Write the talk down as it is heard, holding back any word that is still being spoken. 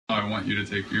I want you to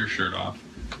take your shirt off.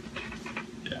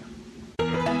 Yeah.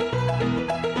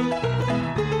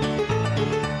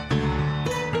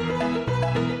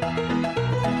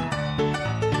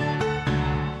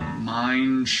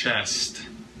 MINECHEST.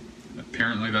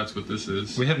 Apparently that's what this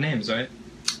is. We have names, right?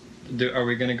 Are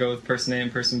we going to go with person A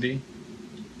and person B?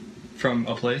 From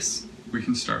a place? We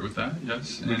can start with that,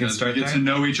 yes. We can start get to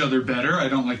know each other better. I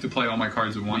don't like to play all my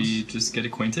cards at once. We just get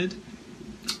acquainted?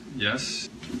 Yes.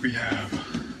 We have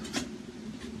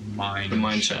The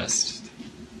MINECHEST.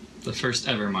 The first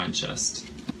ever MINECHEST.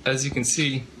 As you can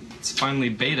see, it's finally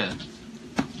beta.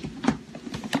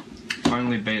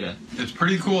 Finally beta. It's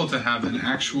pretty cool to have an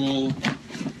actual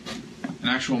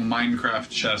Minecraft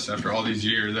chest after all these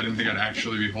years. I didn't think I'd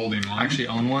actually be holding one. I actually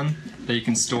own one that you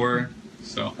can store.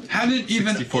 So, haven't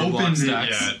even opened it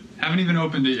yet. Haven't even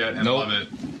opened it yet and love it.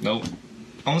 Nope.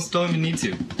 Almost don't even need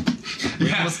to.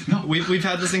 We've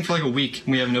had this thing for like a week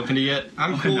and we haven't opened it yet.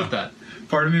 I'm cool with that.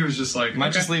 Part of me was just like,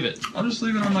 might just leave it. I'll just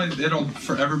leave it on my, it'll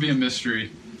forever be a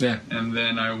mystery. Yeah. And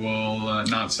then I will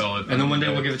not sell it. And then one day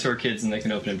we'll give it to our kids and they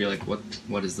can open it and be like,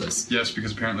 what is this? Yes,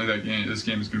 because apparently this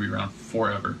game is going to be around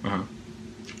forever. Uh-huh.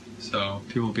 So,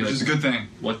 people will be which like, is a good thing.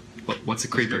 What's a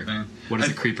creeper? What is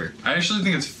a creeper? I actually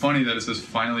think it's funny that it says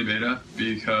finally beta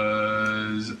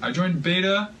because I joined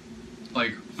beta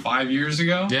like 5 years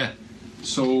ago. Yeah.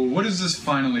 So what is this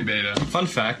finally beta? Fun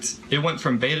fact, it went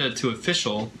from beta to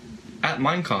official at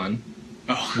Minecon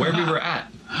where we were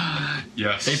at.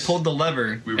 Yes. They pulled the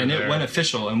lever and it went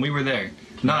official and we were there.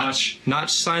 Notch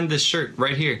signed this shirt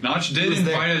right here. Notch did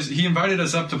invite us. He invited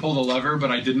us up to pull the lever,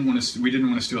 but we didn't want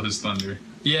to steal his thunder.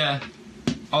 Yeah.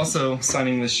 Also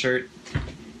signing this shirt,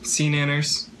 Sea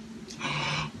Nanners.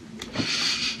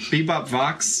 Bebop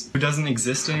Vox, who doesn't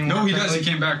exist anymore. No, he does. He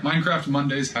came back. Minecraft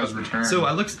Mondays has returned. So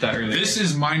I looked at that earlier. This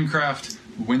is Minecraft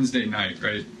Wednesday night,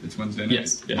 right? It's Wednesday night.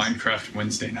 Yes. Minecraft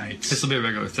Wednesday nights. This will be a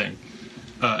regular thing,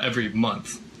 every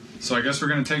month. So I guess we're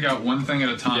gonna take out one thing at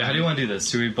a time. Yeah. How do you want to do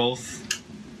this? Do we both?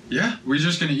 Yeah, we're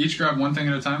just gonna each grab one thing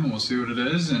at a time, and we'll see what it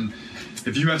is. And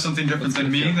if you have something different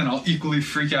than me, then I'll equally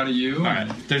freak out at you. All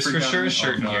right. There's for sure a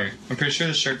shirt in here. I'm pretty sure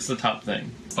the shirt's the top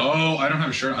thing. Oh, I don't have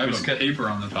a shirt. I have a paper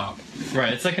on the top.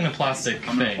 Right. It's like in a plastic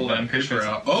I'm gonna thing. pull that paper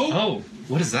out. Oh,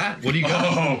 what is that? What do you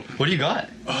got? Oh, what do you got?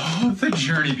 Oh, the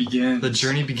journey begins. The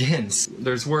journey begins.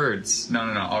 There's words. No.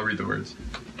 I'll read the words.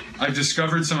 I've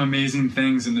discovered some amazing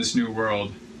things in this new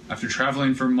world. After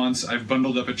traveling for months, I've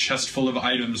bundled up a chest full of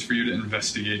items for you to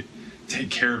investigate. Take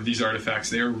care of these artifacts.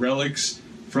 They are relics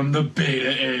from the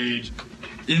Beta Age.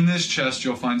 In this chest,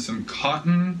 you'll find some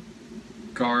cotton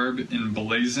garb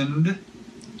emblazoned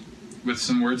with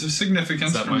some words of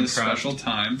significance from this special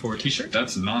time. For a t-shirt?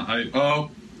 That's not... I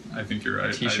think you're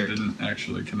right. T-shirt. I didn't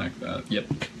actually connect that. Yep.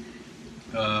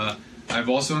 I've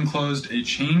also enclosed a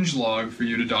change log for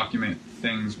you to document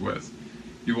things with.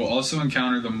 You will also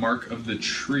encounter the mark of the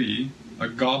tree, a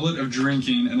goblet of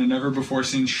drinking, and a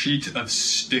never-before-seen sheet of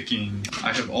sticking.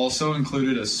 I have also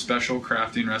included a special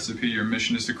crafting recipe. Your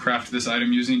mission is to craft this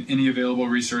item using any available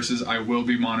resources I will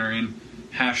be monitoring.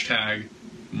 Hashtag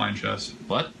MINECHEST.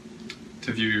 What?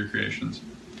 To view your creations.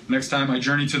 Next time I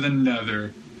journey to the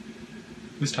Nether.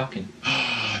 Who's talking?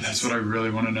 That's what I really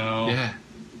want to know. Yeah.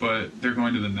 But they're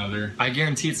going to the Nether. I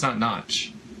guarantee it's not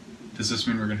Notch. Does this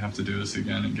mean we're going to have to do this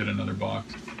again and get another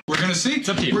box? We're going to see. It's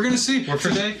up to you. We're going to see.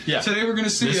 Today we're going to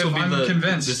see if I'm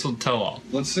convinced. This will tell all.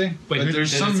 Let's see. Wait, but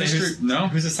there's some mystery. No.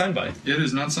 Who's it signed by? It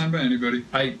is not signed by anybody.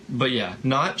 But yeah,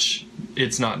 Notch,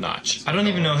 it's not Notch. I don't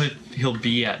even know who he'll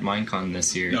be at Minecon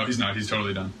this year. No, he's not. He's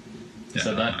totally done.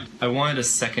 So I wanted a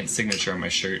second signature on my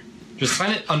shirt. Just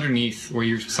sign it underneath where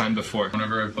you signed before.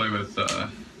 Whenever I play with a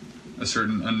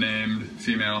certain unnamed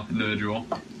female individual,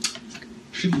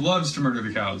 she loves to murder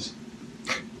the cows.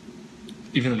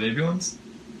 Even the baby ones?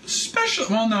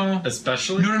 Well, no.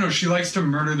 Especially? No. She likes to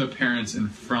murder the parents in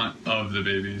front of the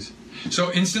babies.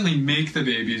 So instantly make the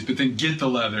babies, but then get the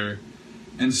leather,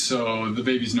 and so the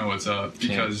babies know what's up.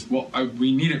 Because,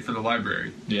 we need it for the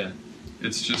library. Yeah.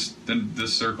 It's just the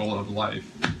circle of life.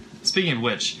 Speaking of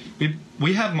which,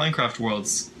 we have Minecraft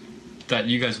worlds that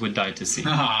you guys would die to see.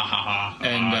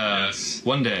 And yes.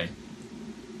 One day,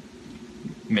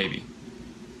 maybe,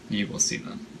 you will see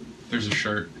them. There's a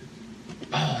shirt.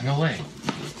 Oh, no way.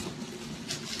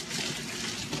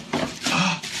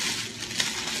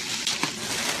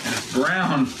 And it's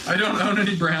brown. I don't own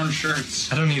any brown shirts.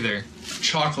 I don't either.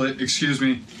 Chocolate, excuse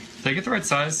me. Did I get the right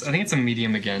size? I think it's a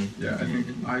medium again. Yeah, I think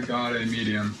I got a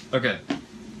medium. Okay.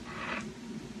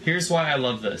 Here's why I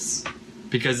love this.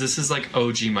 Because this is like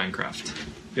OG Minecraft.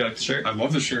 You like the shirt? I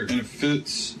love the shirt, and it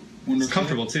fits wonderfully. It's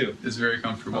comfortable, too. It's very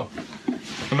comfortable.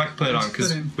 I'm not going to put it on,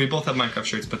 because we both have Minecraft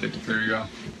shirts, but they do. There you go.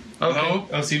 Okay.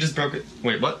 Oh, so you just broke it.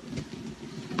 Wait, what?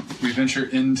 We venture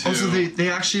into... Oh, so they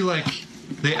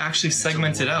actually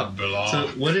segment it out. So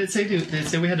what did it say? Did it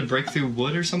say we had to break through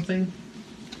wood or something?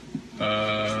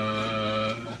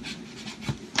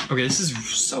 Okay, this is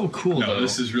so cool, though. No,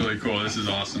 this is really cool. This is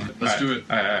awesome. Let's do it.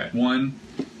 All right. 1,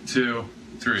 2,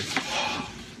 3.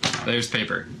 There's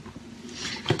paper.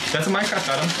 That's a Minecraft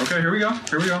item. Okay, here we go.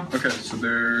 Okay, so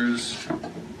there's...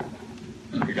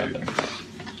 You got that.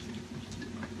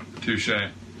 Touche.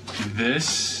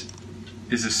 This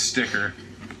is a sticker.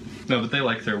 No, but they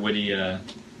like their witty,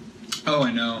 Oh,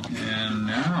 I know. And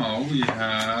now we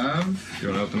have... You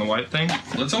want to open the white thing?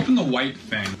 Let's open the white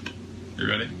thing. You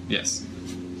ready? Yes.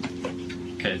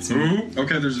 Okay, it's Ooh,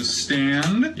 okay, there's a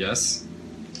stand. Yes.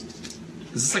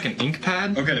 Is this like an ink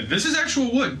pad? Okay, this is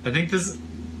actual wood. I think this...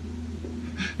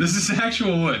 This is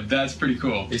actual wood. That's pretty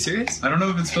cool. Are you serious? I don't know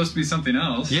if it's supposed to be something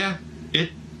else. Yeah.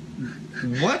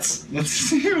 What? Let's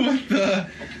see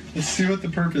what the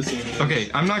purpose of it is. Okay,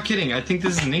 I'm not kidding. I think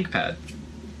this is an ink pad.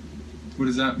 What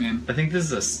does that mean? I think this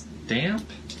is a stamp.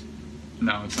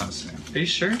 No, it's not a stamp. Are you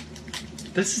sure?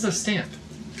 This is a stamp.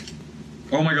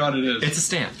 Oh my god, it is. It's a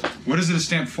stamp. What is it a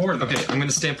stamp for, though? Okay, I'm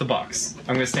gonna stamp the box.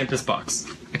 I'm gonna stamp this box.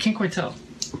 I can't quite tell.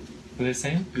 What are they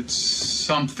saying? It's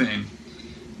something.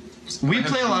 We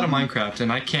play a lot of Minecraft,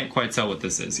 and I can't quite tell what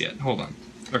this is yet. Hold on.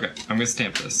 Okay, I'm gonna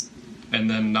stamp this. And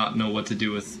then not know what to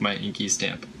do with my inky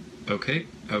stamp. Okay,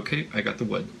 I got the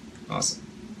wood. Awesome.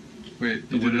 Wait,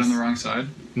 you did it on the wrong side?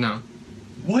 No.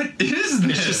 What is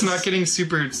this? It's just not getting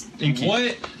super inky.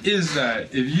 What is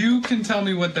that? If you can tell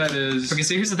me what that is... Okay,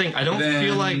 so here's the thing. I don't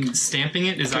feel like stamping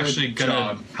it is actually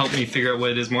gonna help me figure out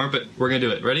what it is more, but we're gonna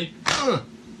do it. Ready?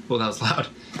 Well, that was loud.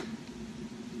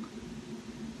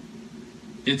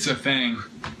 It's a thing.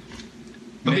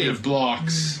 Made of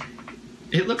blocks.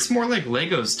 It looks more like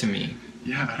Legos to me.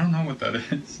 Yeah, I don't know what that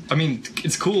is. I mean,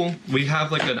 it's cool. We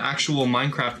have like an actual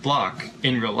Minecraft block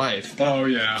in real life. Oh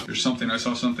yeah, there's something. I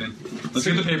saw something. Let's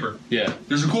get the paper. Yeah.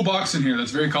 There's a cool box in here that's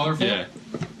very colorful. Yeah.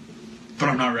 But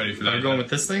I'm not ready for that. Are we going with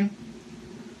this thing?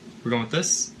 We're going with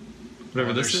this?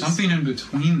 Whatever this is? There's something in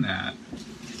between that.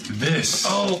 This.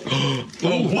 Oh.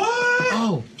 Oh, what?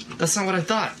 Oh, that's not what I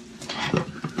thought.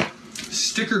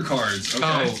 Sticker cards. Okay.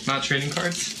 Oh, not trading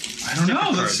cards? I don't know.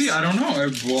 Let's see. I don't know.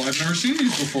 I've never seen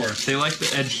these before. They like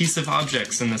the adhesive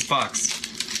objects in this box.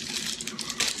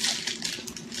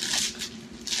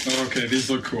 Oh, okay,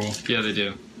 these look cool. Yeah, they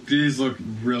do. These look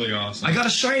really awesome. I got a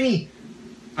shiny!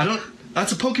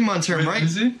 That's a Pokemon term, Wait, right?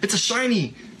 is it? It's a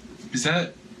shiny!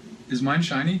 Is mine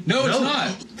shiny? No, it's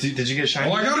not. Did you get a shiny?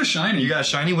 Oh, I got a shiny. You got a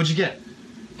shiny? What'd you get?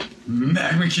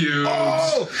 Magma cubes.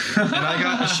 Oh! And I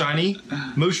got a shiny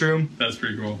mushroom. That's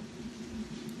pretty cool.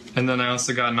 And then I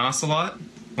also got an ocelot.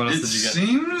 What else did you get? It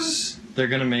seems they're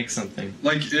gonna make something.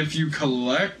 like if you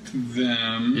collect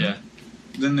them,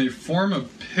 then they form a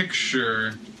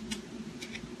picture,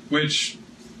 which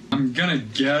I'm gonna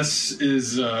guess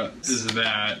is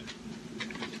that.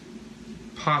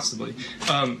 Possibly.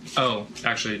 Oh,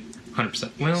 actually,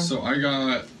 100%. Well. So I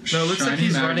got. No, it looks like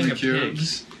he's riding a pig.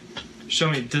 cubes. Show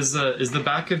me. Is the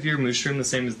back of your mushroom the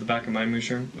same as the back of my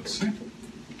mushroom? Let's see.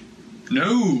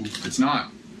 No, it's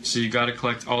not. So you got to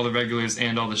collect all the regulars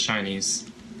and all the shinies.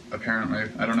 Apparently,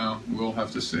 I don't know. We'll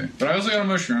have to see. But I also got a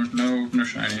mushroom, no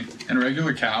shiny, and a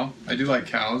regular cow. I do like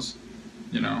cows,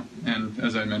 and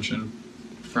as I mentioned,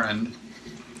 friend,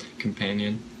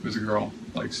 companion, who's a girl,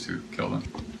 likes to kill them.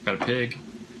 Got a pig.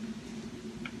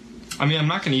 I mean, I'm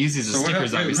not going to use these as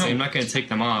stickers, obviously. No. I'm not going to take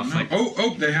them off. No. Like,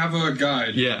 oh, they have a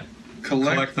guide. Yeah.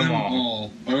 Collect them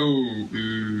all. Oh,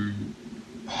 ooh.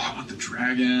 Oh, I want the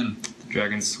dragon.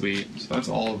 Dragon's sweet. So that's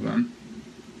all of them.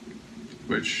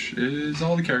 Which is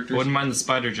all the characters. I wouldn't mind the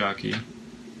spider jockey.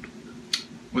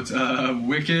 What's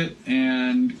Wicket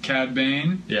and Cad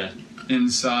Bane? Yeah.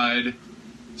 Inside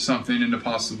something into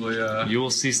possibly you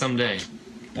will see someday.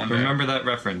 One day. Remember that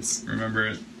reference. Remember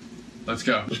it. Let's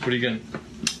go. Looks pretty good.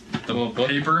 The book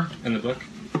paper in the book.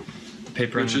 The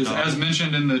paper, which is as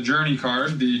mentioned in the journey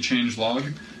card, the change log,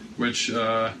 which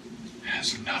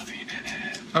has nothing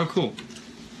in it. Oh, cool.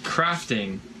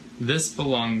 Crafting. This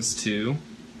belongs to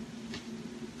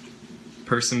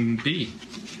person B.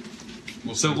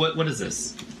 So what is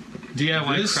this? DIY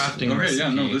crafting recipe.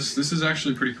 Yeah, no, this is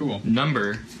actually pretty cool.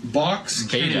 Number. Box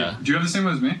beta. Cave. Do you have the same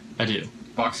one as me? I do.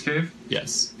 Box cave?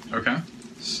 Yes. Okay.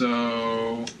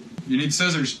 So you need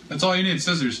scissors. That's all you need,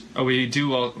 scissors. Oh, we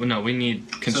do all... No, we need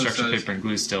construction paper and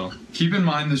glue still. Keep in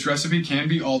mind this recipe can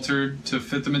be altered to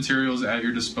fit the materials at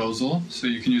your disposal. So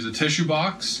you can use a tissue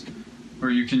box,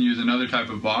 or you can use another type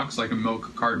of box like a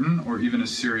milk carton or even a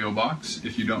cereal box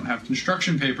if you don't have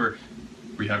construction paper.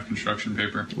 We have construction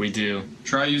paper. We do.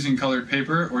 Try using colored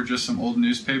paper or just some old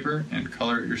newspaper and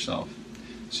color it yourself.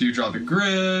 So you draw the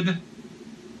grid,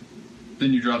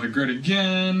 then you draw the grid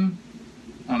again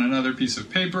on another piece of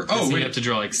paper. Oh, So wait. you have to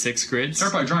draw like 6 grids?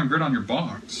 Start by drawing grid on your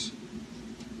box.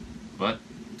 What?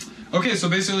 Okay, so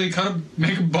basically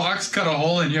make a box, cut a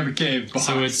hole, and you have a cave box.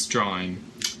 So it's drawing.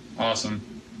 Awesome.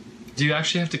 Do you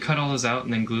actually have to cut all those out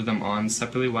and then glue them on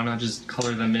separately? Why not just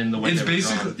color them in the way It's they were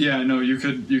basically, drawn? yeah, no, you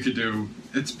could do,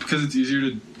 it's because it's easier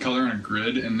to color on a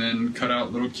grid and then cut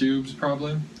out little cubes,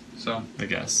 probably. So, I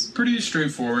guess. pretty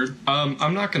straightforward.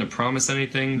 I'm not going to promise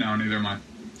anything. No, neither am I.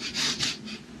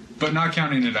 But not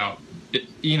counting it out.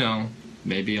 You know,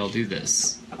 maybe I'll do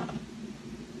this.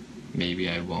 Maybe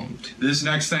I won't. This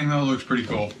next thing, though, looks pretty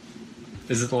cool.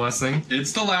 Is it the last thing?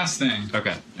 It's the last thing.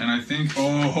 Okay. And I think,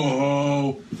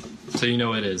 oh, So you know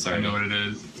what it is I already. know what it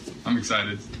is. I'm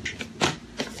excited.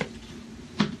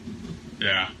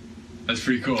 Yeah. That's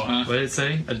pretty cool, huh? What did it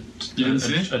say? You didn't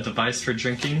see it? A device for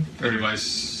drinking? Or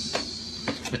Device.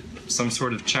 some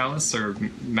sort of chalice or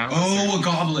mouth? Oh, a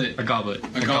goblet. A goblet.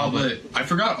 A goblet. I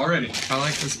forgot already. I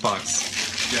like this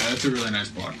box. Yeah, that's a really nice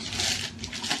box.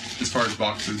 As far as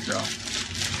boxes go.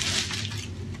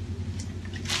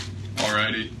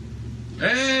 Alrighty.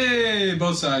 Hey!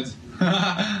 Both sides.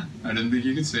 I didn't think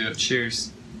you could see it.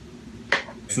 Cheers.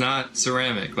 It's not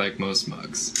ceramic like most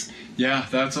mugs. Yeah, I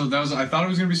thought it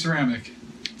was gonna be ceramic.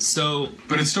 So,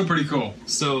 But it's still pretty cool.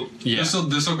 Yeah.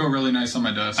 This'll go really nice on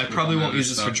my desk. I with probably all the won't other use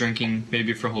this for stuff. drinking,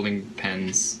 maybe for holding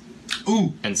pens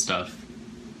Ooh! and stuff.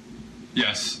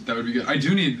 Yes, that would be good. I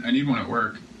need one at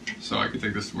work. So I could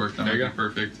take this to work. That There would you be go.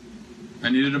 perfect. I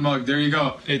needed a mug. There you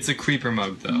go. It's a creeper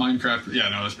mug, though. Minecraft. Yeah,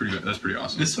 no, that's pretty good. That's pretty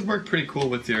awesome. This would work pretty cool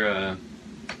with your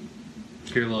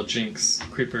little Jinx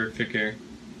creeper figure.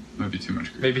 might be too much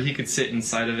creeper. Maybe he could sit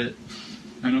inside of it,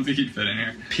 I don't think he'd fit in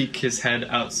here. peek his head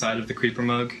outside of the creeper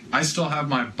mug. I still have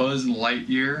my Buzz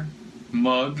Lightyear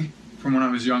mug from when I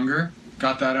was younger.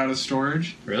 Got that out of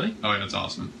storage. Really? Oh, yeah, it's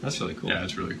awesome. That's really cool. Yeah,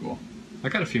 it's really cool. I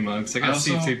got a few mugs. I got I a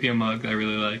also- C-3PO mug I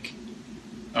really like.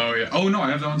 Oh, yeah. Oh, no,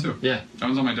 I have that one too. Yeah. That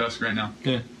one's on my desk right now.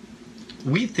 Yeah.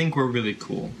 We think we're really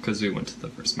cool because we went to the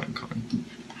first Minecon.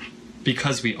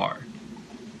 Because we are.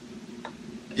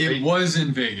 It was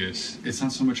in Vegas. It's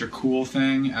not so much a cool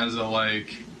thing as a,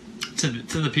 like, To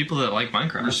the people that like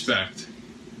Minecraft. respect.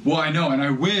 Well, I know, and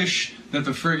I wish that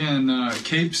the friggin'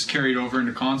 capes carried over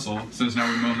into console, since now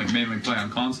we mainly play on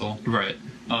console. Right.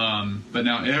 But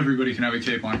now everybody can have a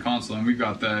cape on console, and we've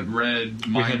got that red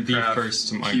We had the Minecraft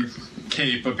first Minecraft.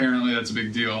 cape. Apparently, that's a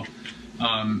big deal.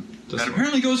 That Doesn't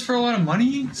apparently goes for a lot of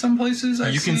money. Some places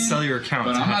You can sell your account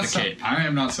but to I'm have not. the cape. I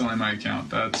am not selling my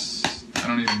account. I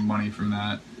don't need money from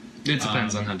that. It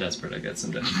depends on how desperate I get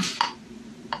someday.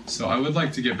 So I would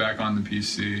like to get back on the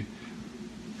PC.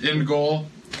 End goal,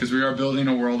 because we are building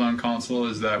a world on console,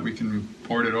 is that we can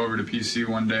port it over to PC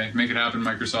one day. Make it happen,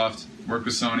 Microsoft. Work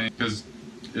with Sony, because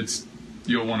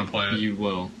you'll want to play it. You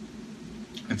will.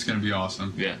 It's going to be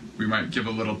awesome. Yeah. We might give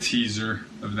a little teaser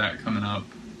of that coming up.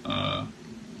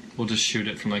 We'll just shoot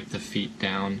it from like the feet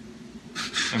down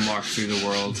and walk through the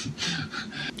world.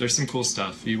 There's some cool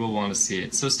stuff. You will want to see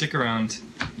it. So stick around.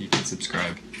 You can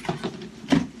subscribe.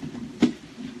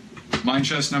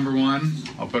 MINECHEST number 1.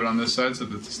 I'll put it on this side so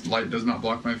that this light does not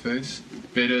block my face.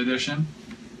 Beta edition.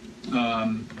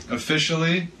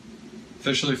 Officially,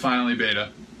 finally beta.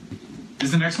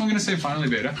 Is the next one going to say finally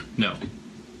beta? No.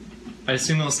 I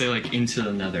assume they'll say like into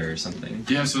the nether or something.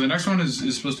 Yeah, so the next one is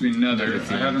supposed to be Nether. Nether I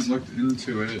themed. haven't looked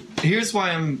into it. Here's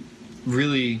why I'm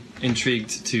really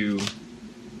intrigued to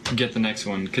get the next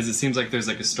one, because it seems like there's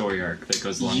like a story arc that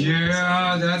goes along with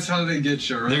Yeah, that's how they get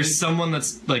you, right? this. There's someone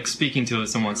that's like speaking to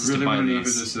us and wants us really to buy want to know who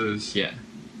these. this is. Yeah.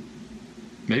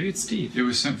 Maybe it's Steve. It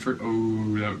was sent for...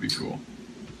 Oh, that would be cool.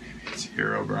 Maybe it's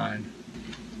Hero Brian.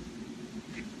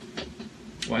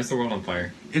 Why is the world on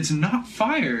fire? It's not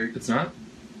fire. It's not?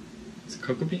 It's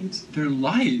cocoa beans? They're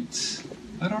lights.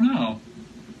 I don't know.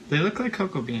 They look like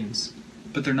cocoa beans.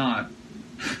 But they're not.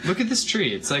 Look at this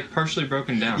tree. It's like partially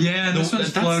broken down. Yeah, this one's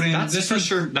floating. That's This for one's-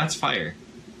 sure. That's fire.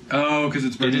 Oh, because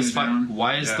it's It burning is fire. down.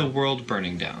 Why is Yeah. the world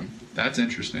burning down? That's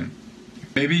interesting.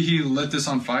 Maybe he lit this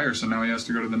on fire, so now he has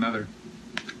to go to the Nether.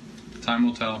 Time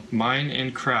will tell. Mine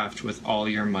and craft with all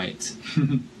your might.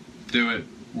 Do it.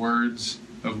 Words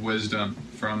of wisdom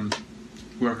from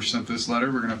whoever sent this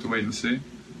letter. We're gonna have to wait and see.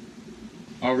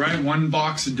 All right, one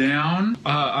box down.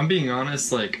 I'm being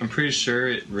honest. Like, I'm pretty sure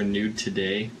it renewed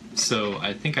today, so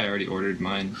I think I already ordered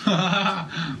mine.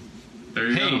 There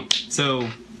you Hey, go. so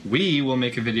we will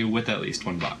make a video with at least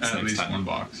one box At next least time. one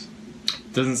box.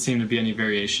 Doesn't seem to be any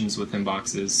variations within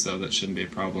boxes, so that shouldn't be a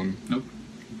problem. Nope.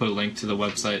 Put a link to the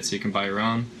website so you can buy your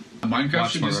own. Minecraft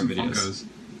watch should more do of our some videos. Funkos.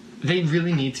 They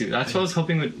really need to. That's what I was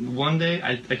hoping that one day.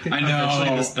 I think I know.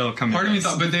 eventually this, it'll come. Part of me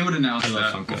thought, but they would announce I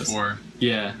love that Funkos. before.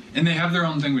 Yeah, And they have their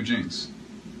own thing with Jinx.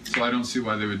 So I don't see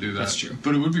why they would do that. That's true.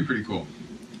 But it would be pretty cool.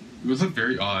 It would look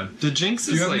very odd. the Jinx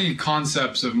If is you have like any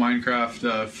concepts of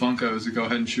Minecraft Funkos, go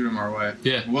ahead and shoot them our way.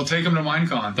 Yeah. We'll take them to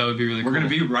Minecon. that would be really We're cool.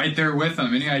 going to be right there with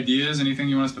them. Any ideas, anything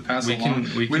you want us to pass along?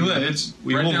 We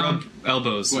right will down, rub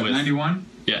elbows what, with 91?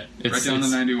 Yeah, it's Right down to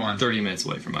 91. 30 minutes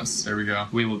away from us. There we go.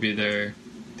 We will be there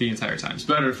the entire time. It's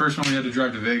better. The first one we had to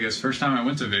drive to Vegas. First time I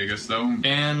went to Vegas, though.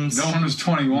 And No one was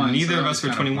 21. neither so of that us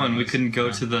was were kinda 21. We pointless. couldn't go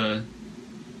Yeah. to the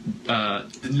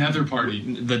The Nether Party.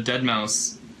 the Dead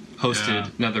Mouse hosted Yeah.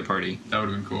 Nether Party. That would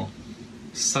have been cool.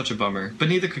 Such a bummer. But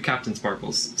neither could Captain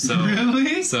Sparkles. So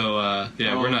Really? So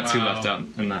yeah, Oh, we're not too wow. left out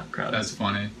in that crowd. That's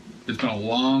funny. It's been a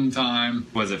long time.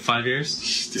 Was it 5 years?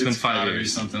 It's been 5 gotta be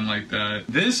years. something like that.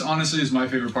 This honestly is my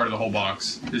favorite part of the whole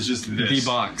box. Is just this. The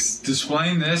box.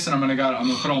 Displaying this, and I'm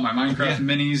gonna put all my Minecraft Yeah.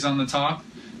 minis on the top.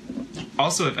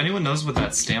 Also, if anyone knows what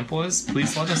that stamp was,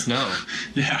 please let us know.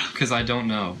 Yeah. Because I don't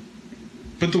know.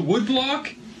 But the wood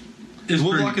block is The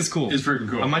wood block is cool. Is freaking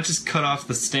cool. I might just cut off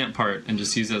the stamp part and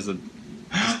just use it as a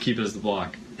just keep it as the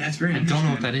block. That's very I interesting. don't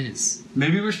know what that is.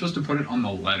 Maybe we're supposed to put it on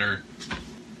the letter.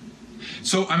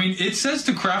 So, I mean, it says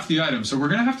to craft the item, so we're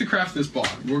gonna have to craft this block.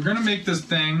 We're gonna make this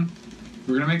thing.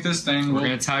 We're gonna make this thing. We're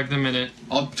gonna tag them in it.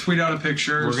 I'll tweet out a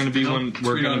picture. We're gonna be I'll one.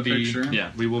 We're tweet out gonna a be. picture.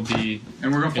 Yeah, we will be.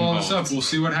 And we're gonna follow this involved. up. We'll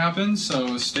see what happens.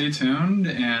 So stay tuned,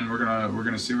 and we're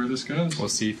gonna see where this goes. We'll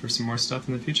see for some more stuff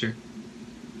in the future.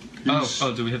 Peace.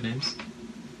 Oh, do we have names?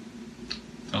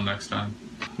 Till next time.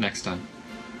 Next time.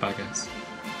 Bye, guys.